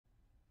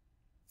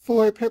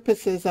For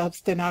purposes of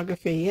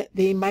stenography,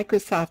 the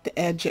Microsoft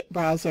Edge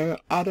browser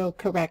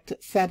autocorrect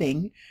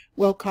setting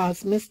will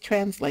cause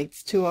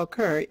mistranslates to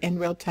occur in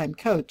Real-Time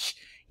Coach,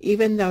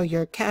 even though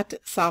your CAT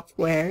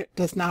software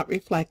does not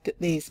reflect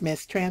these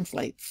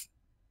mistranslates.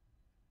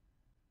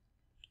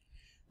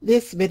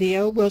 This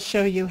video will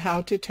show you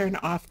how to turn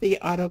off the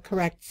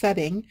autocorrect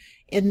setting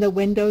in the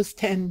Windows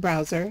 10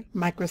 browser,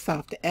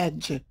 Microsoft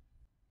Edge.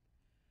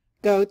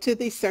 Go to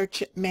the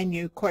search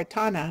menu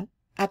Cortana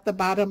at the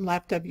bottom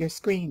left of your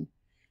screen.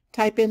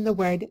 Type in the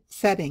word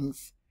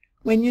Settings.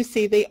 When you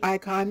see the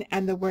icon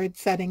and the word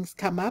Settings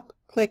come up,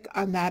 click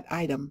on that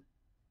item.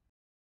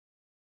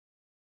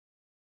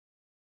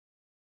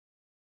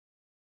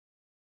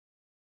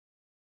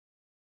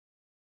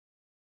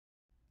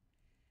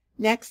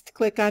 Next,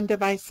 click on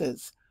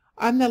Devices.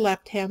 On the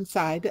left-hand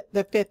side,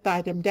 the fifth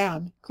item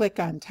down, click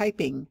on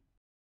Typing.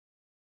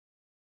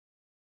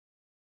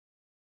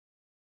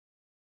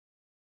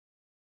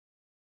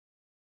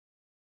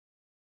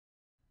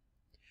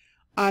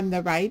 On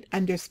the right,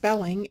 under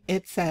Spelling,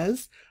 it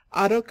says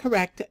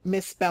Autocorrect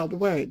Misspelled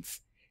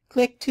Words.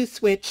 Click to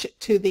switch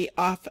to the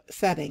Off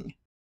setting.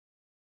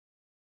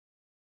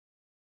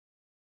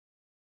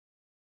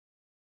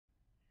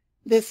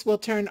 This will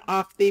turn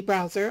off the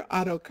browser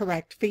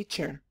autocorrect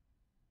feature.